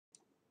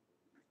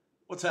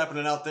What's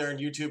happening out there in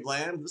YouTube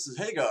land? This is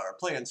Hagar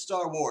playing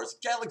Star Wars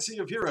Galaxy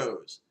of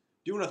Heroes,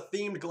 doing a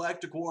themed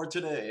Galactic War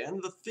today,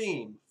 and the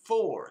theme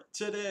for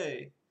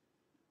today,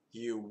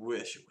 you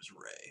wish it was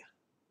Rey.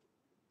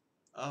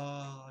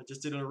 I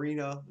just did an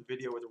arena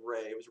video with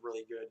Rey. It was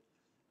really good.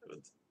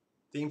 The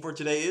theme for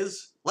today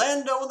is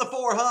Lando and the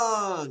Four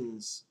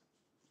Hans.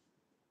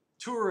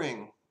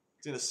 Touring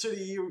in a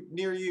city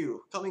near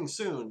you, coming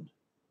soon.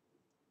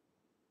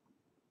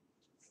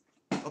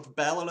 Let's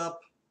battle it up,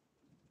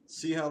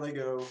 see how they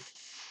go.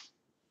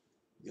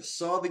 You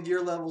saw the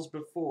gear levels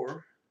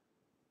before.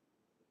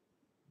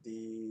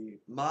 The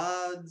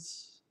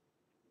mods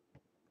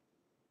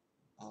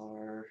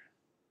are...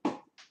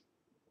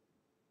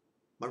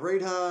 My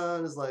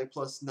Raidhan is like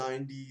plus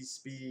 90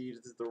 speed.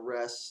 The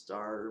rest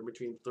are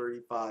between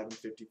 35 and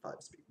 55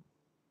 speed.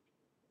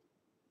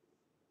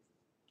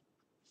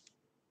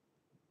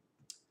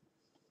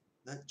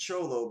 That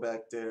Cholo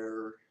back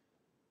there,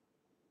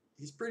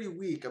 he's pretty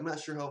weak. I'm not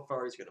sure how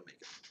far he's going to make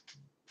it.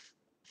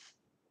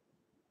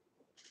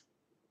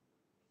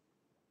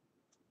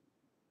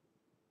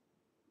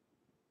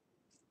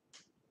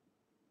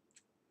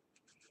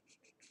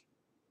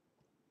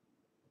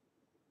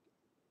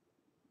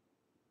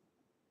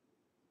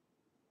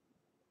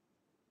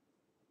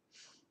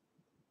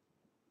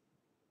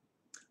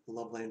 I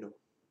love Lando.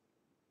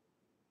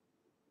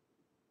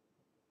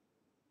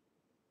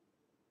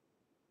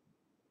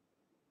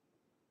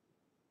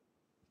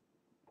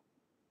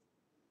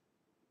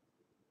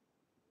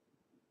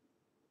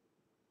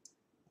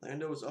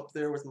 Lando is up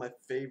there with my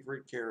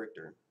favorite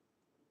character.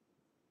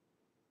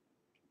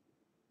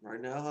 Right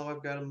now, how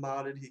I've got him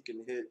modded, he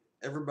can hit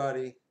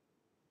everybody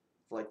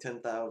for like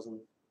 10,000.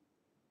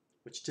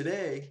 Which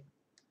today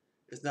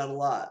is not a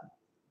lot.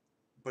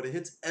 But it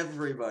hits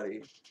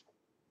everybody.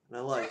 And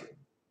I like it.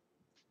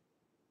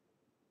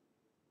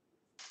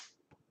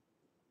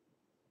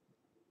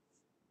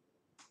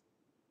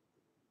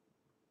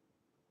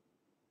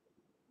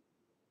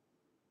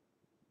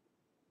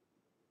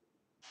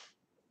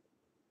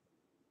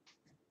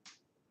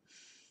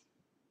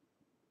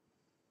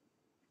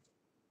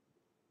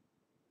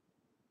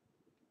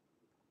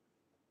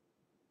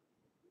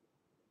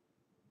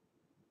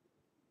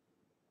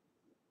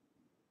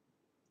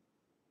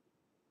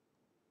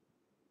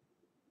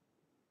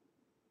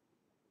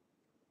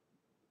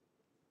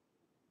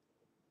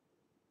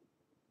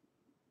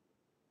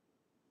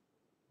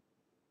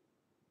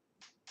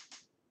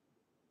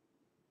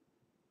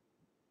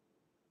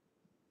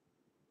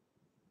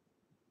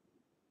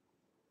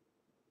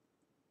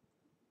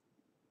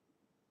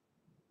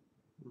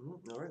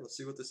 All right, let's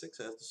see what the 6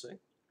 has to say.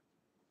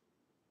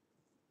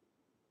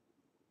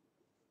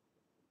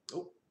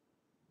 Oh,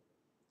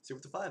 see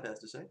what the 5 has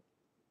to say.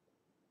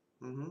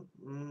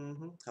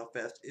 How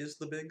fast is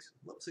the bigs?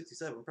 Level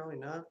 67, probably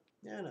not.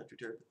 Yeah, not too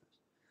terribly fast.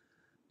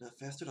 Not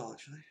fast at all,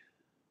 actually.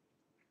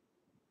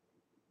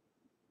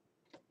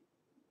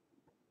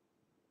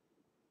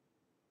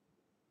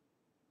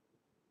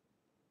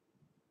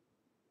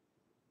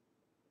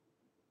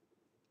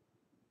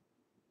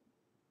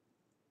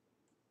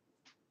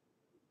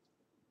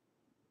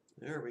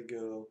 There we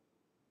go.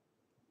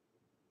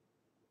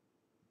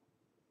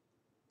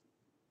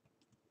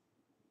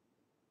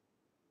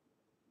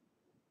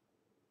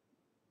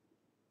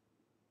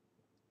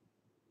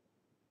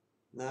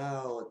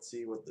 Now let's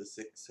see what the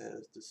 6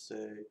 has to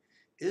say.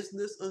 Is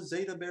this a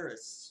Zeta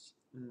Barris?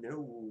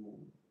 No.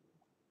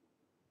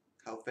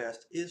 How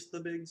fast is the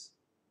bigs?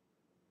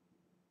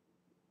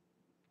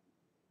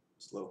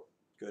 Slow.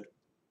 Good.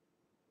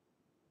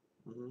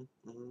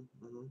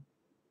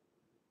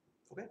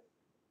 Okay.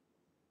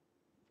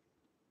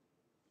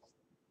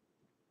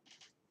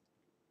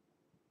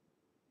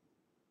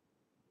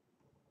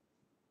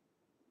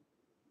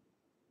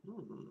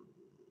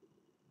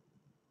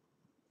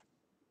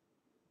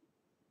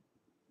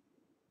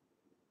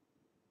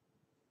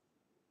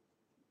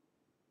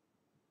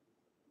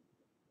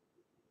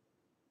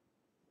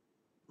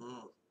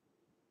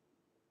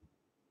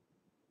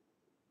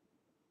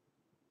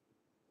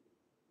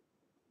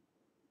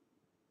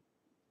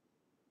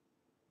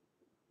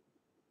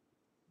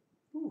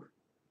 Whew.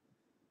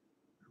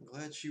 I'm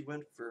glad she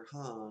went for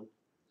Han.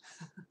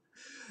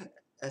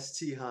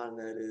 ST Han,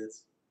 that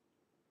is.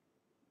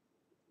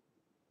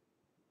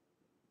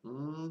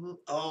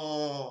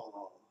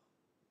 Oh.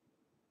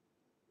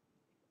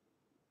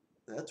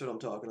 That's what I'm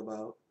talking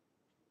about.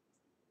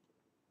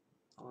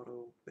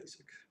 Auto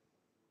basic.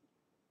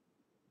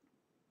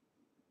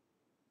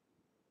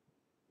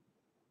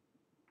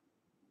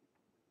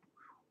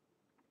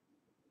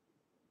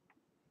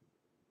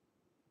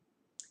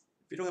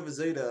 If you don't have a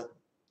Zeta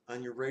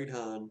on your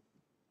Raidhan,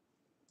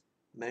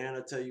 man,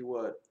 I tell you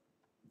what,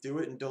 do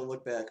it and don't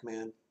look back,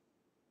 man.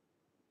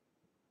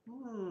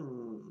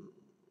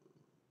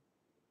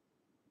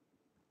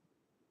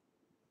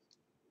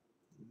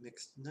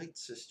 Mixed Night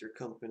Sister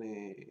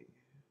Company.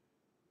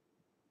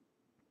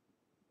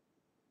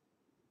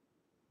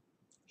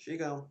 She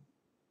gone.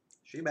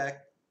 She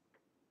back.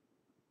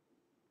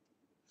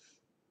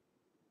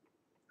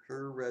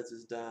 Her res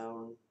is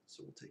down,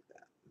 so we'll take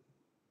that.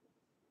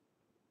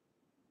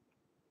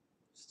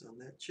 Stun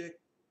that chick.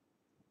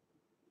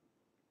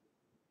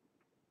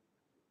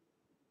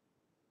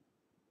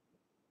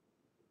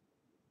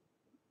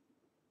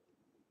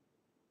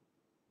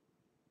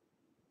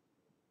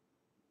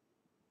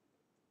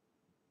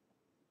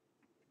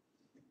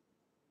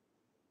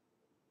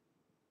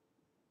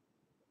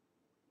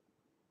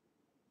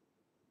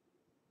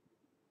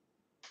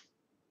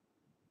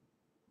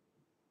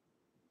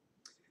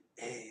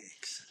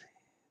 Excellent.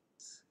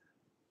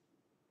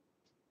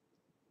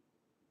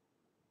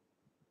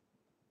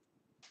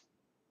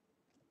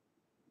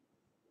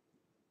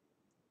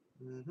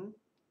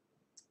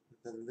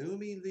 The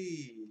Lumi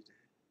lead.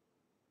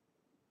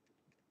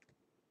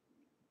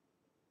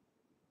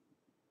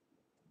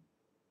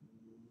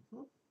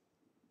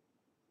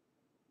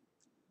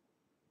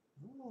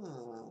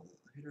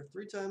 Hit her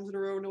 3 times in a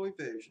row, no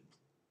evasion.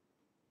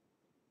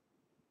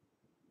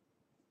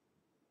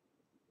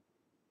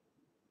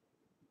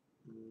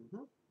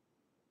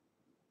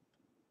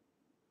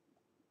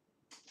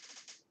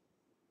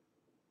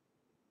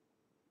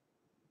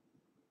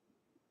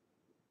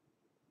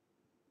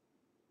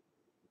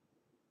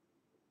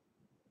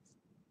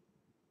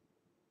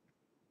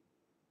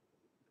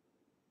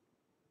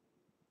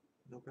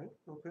 Okay,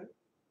 okay.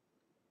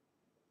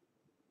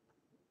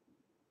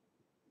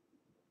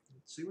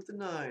 Let's see what the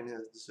 9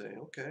 has to say.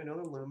 Okay,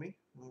 another Lumi.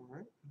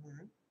 Alright,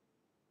 alright.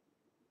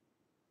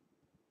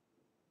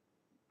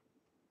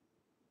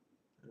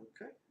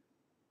 Okay.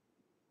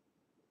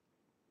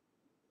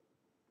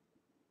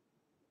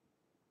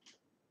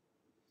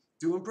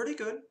 Doing pretty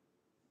good.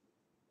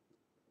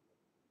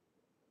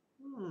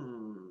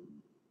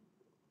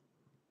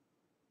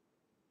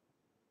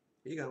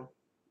 Here you go.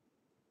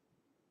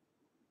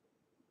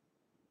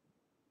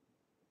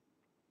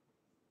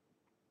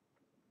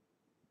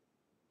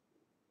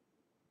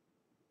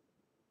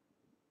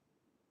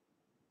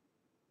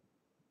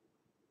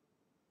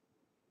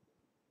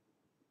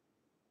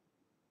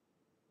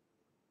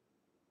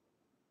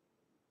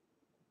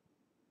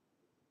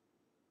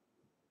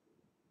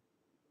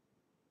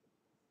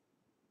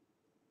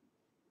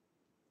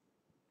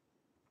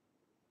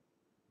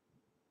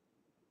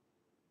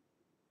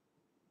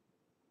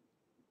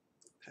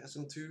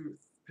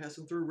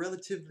 Passing through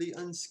relatively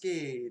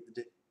unscathed.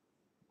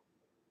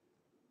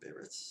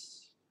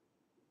 Barrett's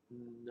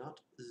not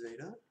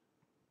Zeta.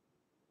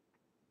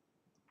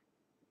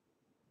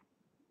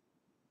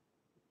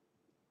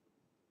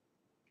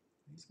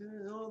 He's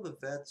gonna. Oh, the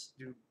vets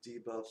do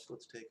debuffs.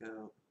 Let's take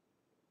out.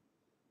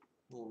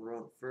 We'll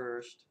run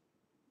first.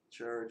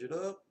 Charge it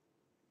up.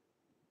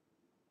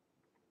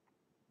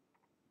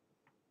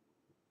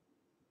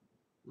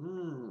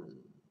 Well.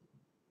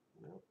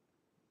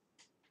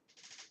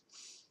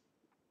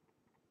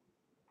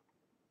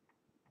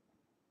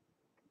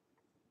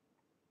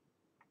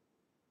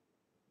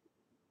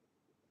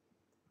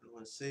 I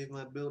want to save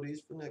my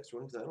abilities for the next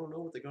one because I don't know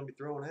what they're going to be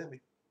throwing at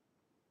me.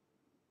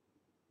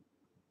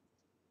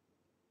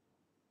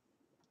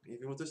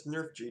 Even with this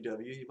nerf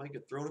GW, you might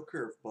get thrown a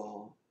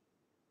curveball.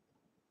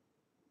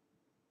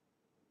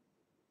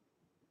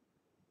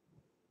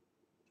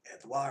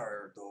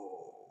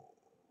 Eduardo.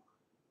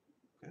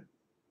 Okay.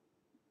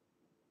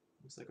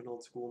 Looks like an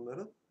old school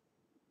meta.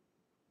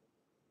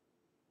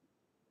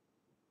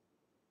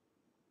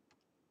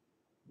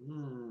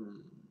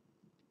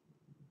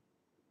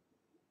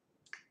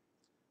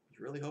 He's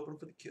really hoping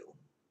for the kill.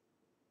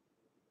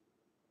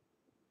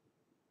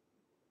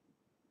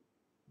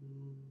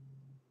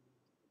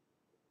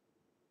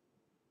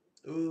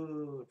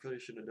 Oh, I probably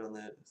shouldn't have done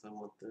that because I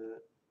want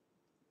that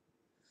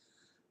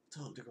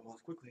taunt to go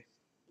off quickly.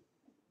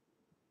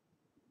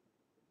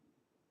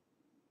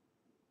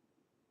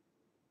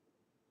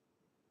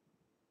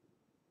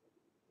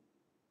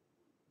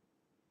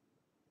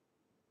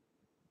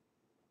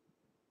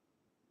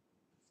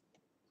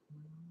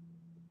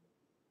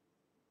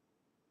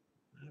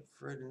 I'm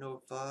afraid of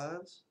no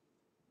 5s.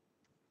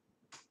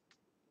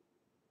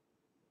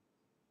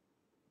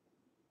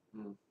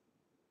 Oh,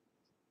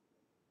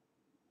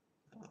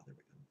 there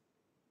we go.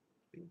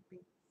 Bing, bing.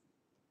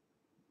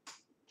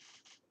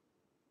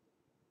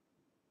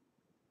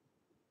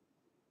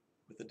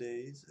 With the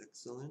days,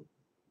 excellent.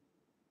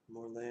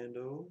 More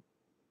Lando.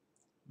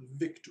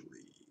 Victory.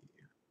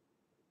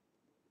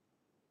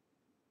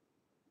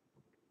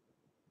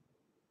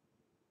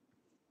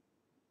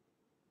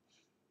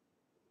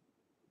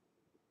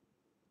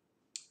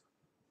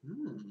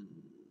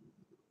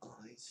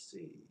 I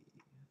see.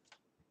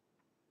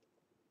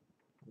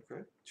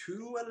 Okay,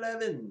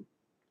 211.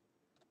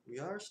 We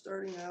are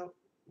starting out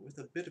with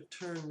a bit of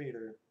turn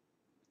meter.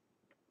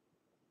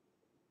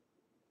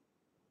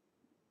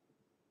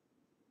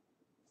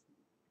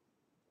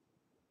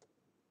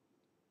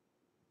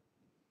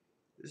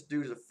 This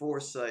dude's a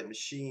foresight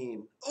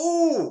machine.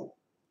 Oh!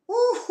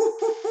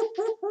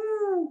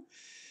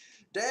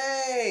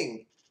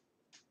 Dang!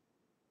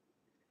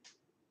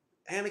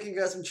 Anakin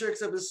got some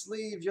tricks up his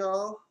sleeve,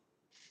 y'all.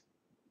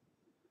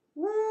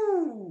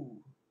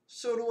 Woo!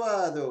 So do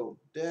I, though.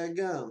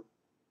 Daggum.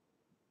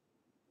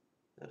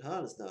 That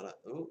Han is not.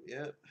 Oh,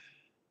 yeah.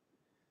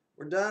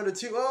 We're down to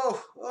 2.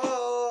 Oh,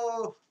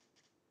 oh.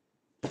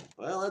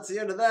 Well, that's the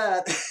end of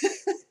that.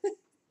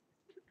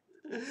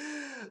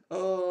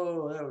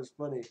 Oh, that was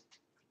funny.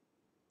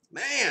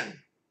 Man.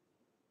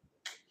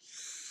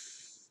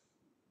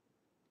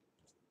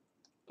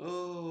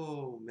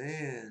 Oh,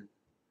 man.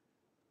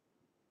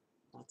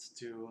 Let's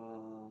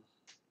do,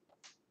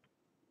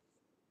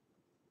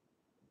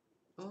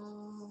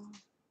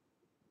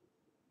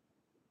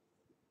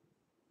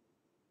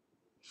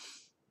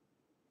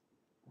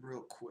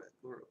 real quick.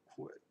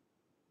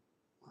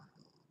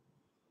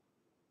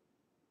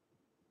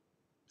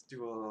 Let's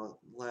do a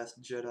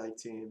Last Jedi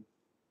team.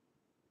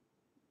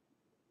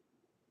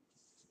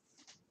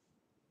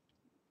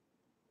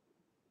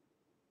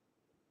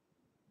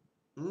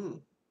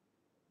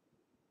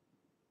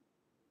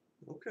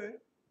 Okay.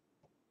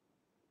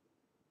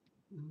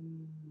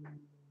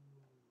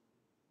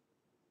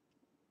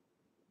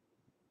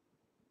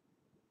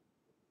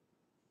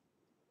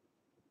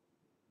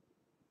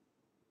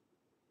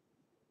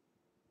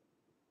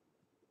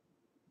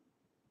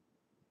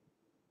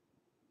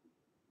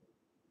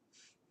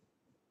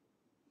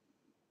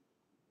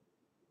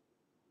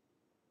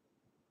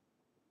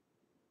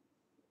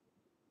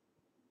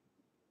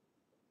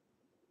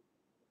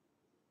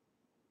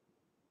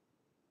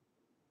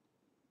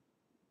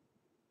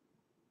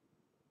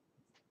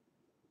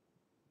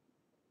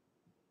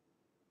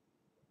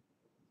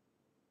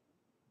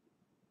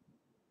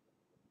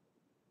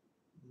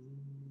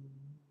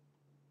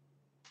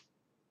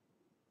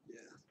 Yeah.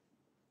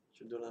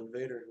 Should have done on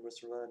Vader, who has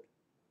survived.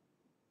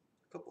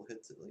 A couple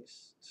hits at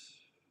least.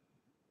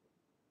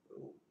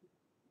 Boom.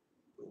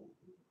 Boom.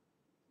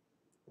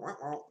 Wah,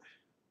 wah.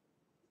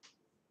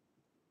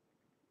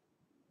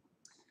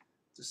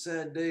 It's a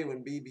sad day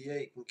when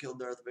BB-8 can kill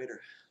Darth Vader.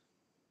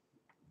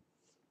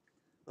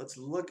 Let's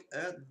look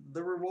at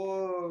the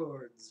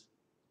rewards.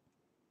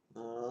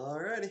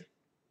 Alrighty.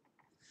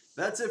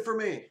 That's it for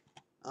me.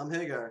 I'm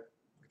Hagar.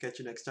 I'll catch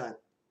you next time.